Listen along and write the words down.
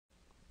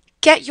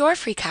Get your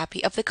free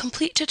copy of the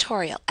complete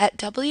tutorial at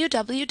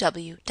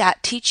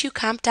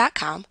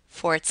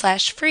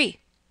www.teachucomp.com/free.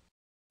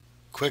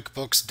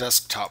 QuickBooks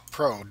Desktop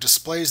Pro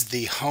displays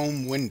the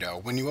Home window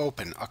when you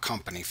open a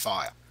company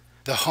file.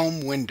 The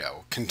Home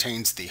window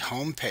contains the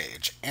Home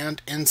page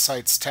and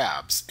Insights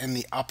tabs in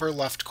the upper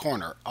left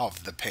corner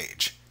of the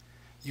page.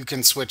 You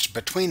can switch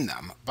between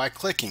them by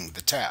clicking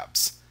the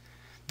tabs.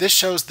 This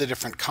shows the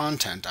different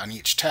content on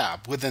each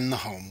tab within the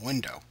Home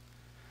window.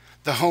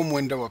 The Home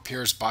window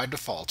appears by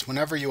default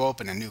whenever you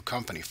open a new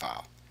company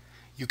file.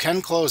 You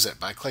can close it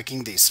by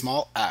clicking the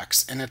small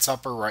X in its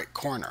upper right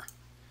corner.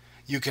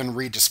 You can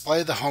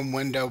redisplay the Home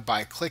window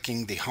by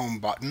clicking the Home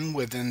button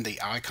within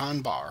the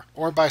icon bar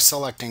or by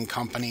selecting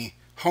Company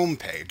Home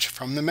Page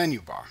from the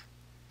menu bar.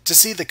 To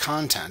see the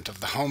content of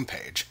the Home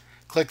page,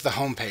 click the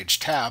Home Page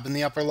tab in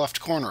the upper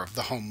left corner of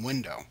the Home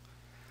window.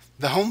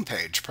 The Home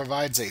page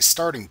provides a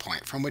starting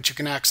point from which you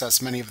can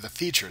access many of the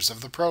features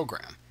of the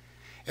program.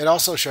 It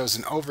also shows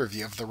an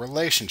overview of the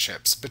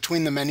relationships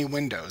between the many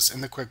windows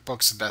in the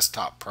QuickBooks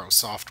Desktop Pro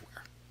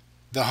software.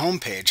 The Home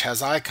page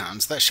has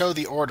icons that show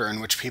the order in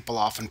which people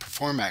often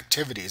perform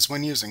activities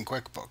when using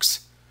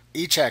QuickBooks.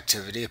 Each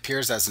activity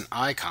appears as an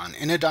icon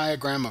in a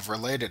diagram of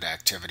related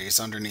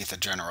activities underneath a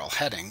general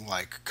heading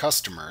like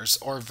Customers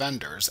or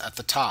Vendors at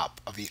the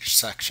top of each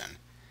section.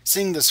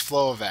 Seeing this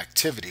flow of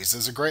activities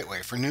is a great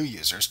way for new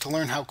users to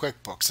learn how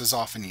QuickBooks is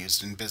often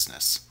used in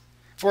business.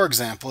 For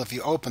example, if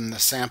you open the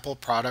sample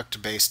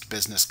product-based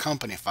business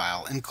company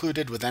file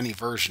included with any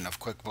version of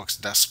QuickBooks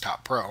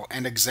Desktop Pro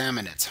and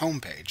examine its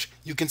homepage,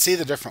 you can see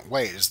the different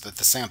ways that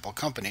the sample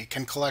company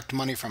can collect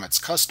money from its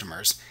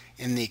customers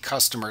in the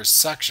Customers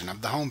section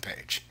of the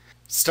homepage.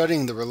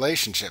 Studying the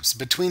relationships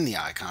between the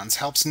icons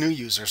helps new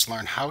users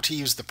learn how to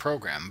use the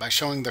program by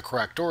showing the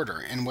correct order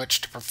in which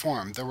to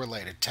perform the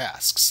related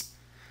tasks.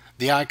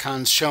 The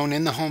icons shown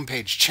in the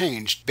homepage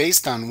change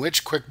based on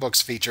which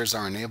QuickBooks features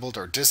are enabled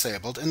or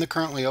disabled in the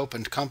currently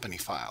opened company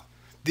file.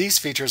 These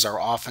features are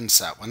often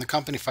set when the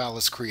company file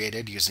is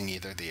created using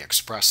either the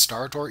Express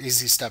Start or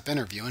Easy Step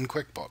interview in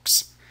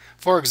QuickBooks.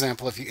 For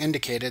example, if you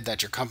indicated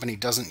that your company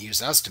doesn't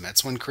use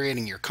estimates when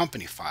creating your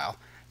company file,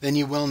 then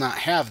you will not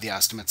have the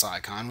estimates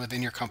icon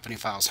within your company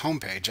file's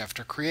homepage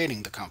after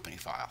creating the company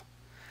file.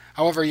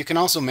 However, you can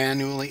also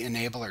manually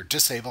enable or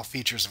disable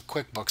features of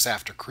QuickBooks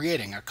after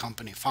creating a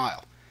company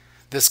file.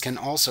 This can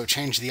also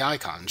change the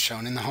icons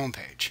shown in the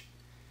homepage.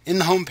 In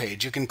the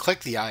homepage, you can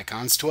click the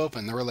icons to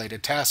open the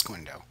related task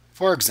window.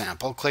 For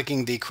example,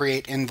 clicking the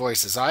Create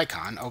Invoices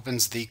icon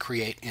opens the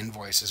Create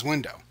Invoices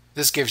window.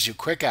 This gives you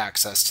quick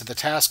access to the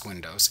task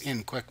windows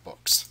in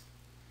QuickBooks.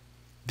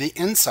 The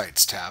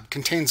Insights tab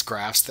contains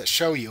graphs that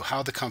show you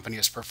how the company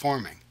is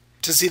performing.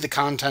 To see the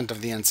content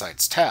of the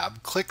Insights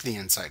tab, click the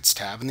Insights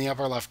tab in the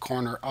upper left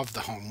corner of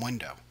the Home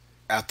window.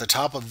 At the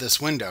top of this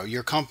window,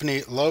 your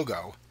company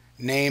logo,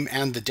 name,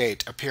 and the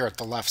date appear at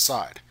the left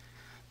side.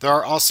 There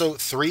are also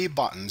 3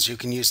 buttons you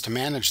can use to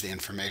manage the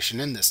information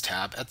in this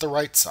tab at the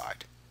right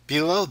side.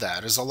 Below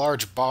that is a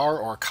large bar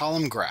or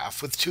column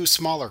graph with 2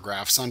 smaller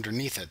graphs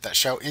underneath it that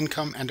show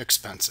income and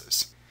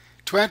expenses.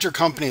 To add your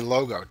company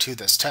logo to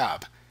this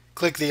tab,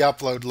 click the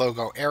Upload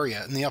Logo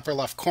area in the upper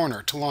left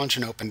corner to launch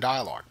an open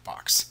dialog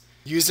box.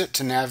 Use it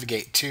to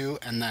navigate to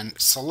and then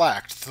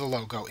select the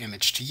logo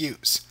image to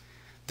use.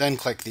 Then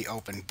click the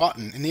Open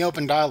button in the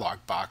Open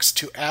dialog box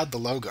to add the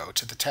logo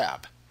to the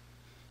tab.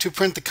 To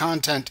print the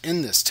content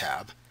in this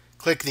tab,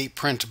 click the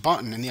Print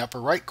button in the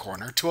upper right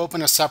corner to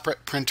open a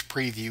separate Print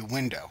Preview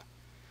window.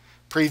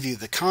 Preview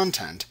the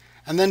content,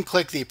 and then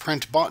click the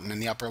Print button in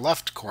the upper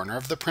left corner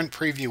of the Print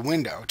Preview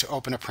window to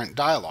open a Print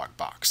dialog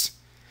box.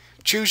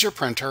 Choose your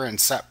printer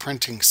and set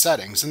printing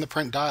settings in the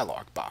Print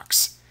dialog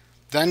box.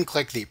 Then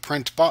click the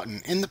Print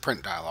button in the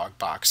Print dialog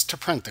box to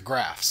print the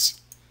graphs.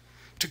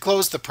 To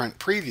close the Print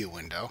Preview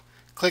window,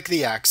 click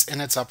the X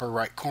in its upper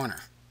right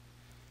corner.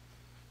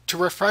 To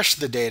refresh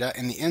the data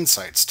in the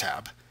Insights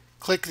tab,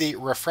 click the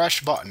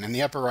Refresh button in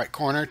the upper right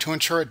corner to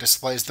ensure it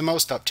displays the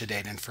most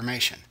up-to-date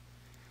information.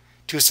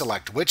 To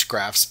select which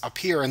graphs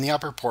appear in the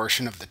upper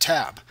portion of the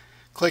tab,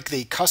 click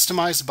the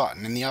Customize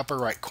button in the upper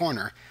right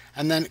corner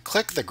and then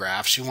click the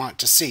graphs you want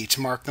to see to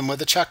mark them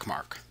with a check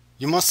mark.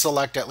 You must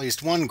select at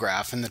least one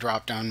graph in the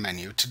drop-down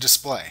menu to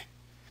display.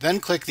 Then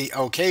click the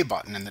OK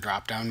button in the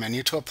drop-down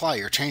menu to apply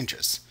your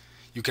changes.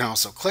 You can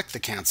also click the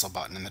Cancel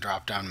button in the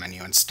drop-down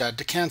menu instead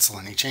to cancel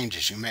any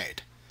changes you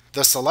made.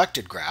 The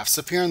selected graphs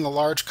appear in the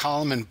large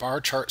column and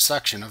bar chart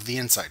section of the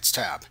Insights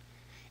tab.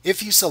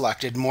 If you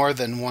selected more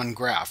than one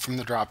graph from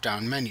the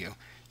drop-down menu,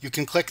 you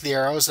can click the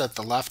arrows at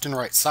the left and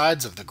right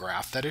sides of the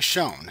graph that is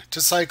shown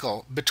to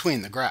cycle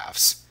between the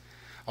graphs.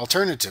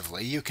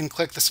 Alternatively, you can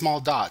click the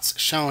small dots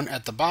shown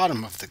at the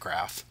bottom of the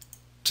graph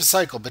to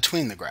cycle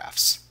between the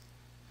graphs.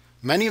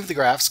 Many of the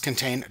graphs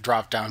contain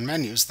drop-down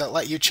menus that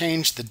let you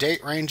change the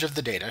date range of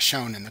the data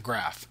shown in the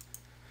graph.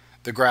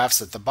 The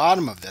graphs at the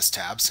bottom of this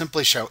tab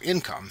simply show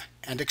income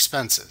and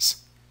expenses.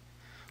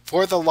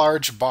 For the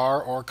large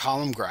bar or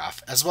column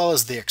graph, as well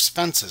as the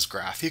expenses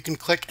graph, you can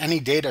click any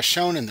data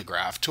shown in the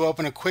graph to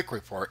open a quick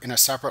report in a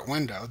separate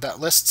window that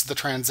lists the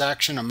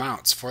transaction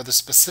amounts for the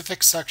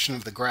specific section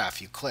of the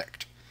graph you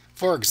clicked.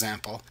 For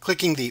example,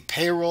 clicking the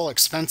Payroll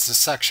Expenses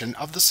section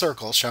of the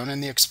circle shown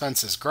in the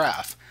expenses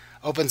graph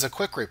opens a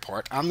quick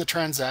report on the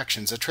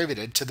transactions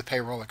attributed to the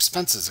payroll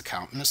expenses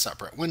account in a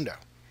separate window.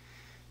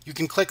 You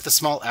can click the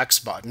small X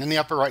button in the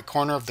upper right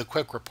corner of the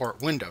quick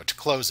report window to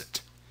close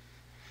it.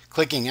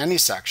 Clicking any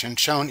section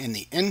shown in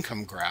the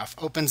income graph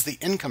opens the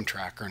income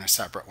tracker in a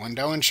separate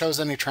window and shows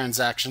any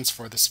transactions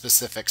for the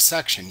specific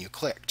section you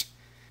clicked.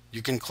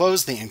 You can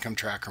close the income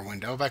tracker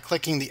window by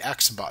clicking the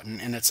X button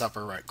in its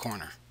upper right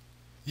corner.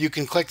 You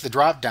can click the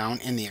drop-down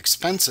in the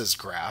expenses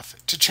graph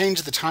to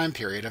change the time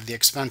period of the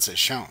expenses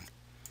shown.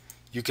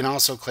 You can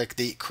also click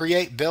the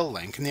Create Bill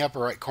link in the upper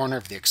right corner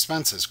of the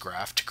expenses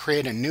graph to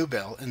create a new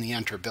bill in the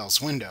Enter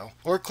Bills window,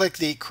 or click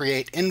the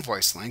Create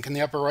Invoice link in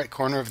the upper right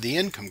corner of the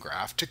income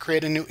graph to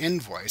create a new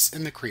invoice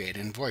in the Create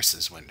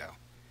Invoices window.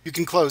 You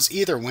can close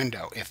either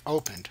window, if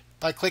opened,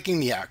 by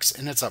clicking the X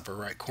in its upper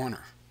right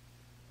corner.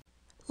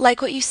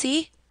 Like what you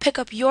see? Pick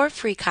up your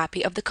free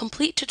copy of the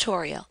complete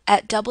tutorial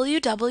at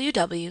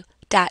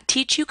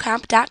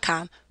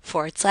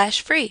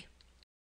www.teachucomp.com/free.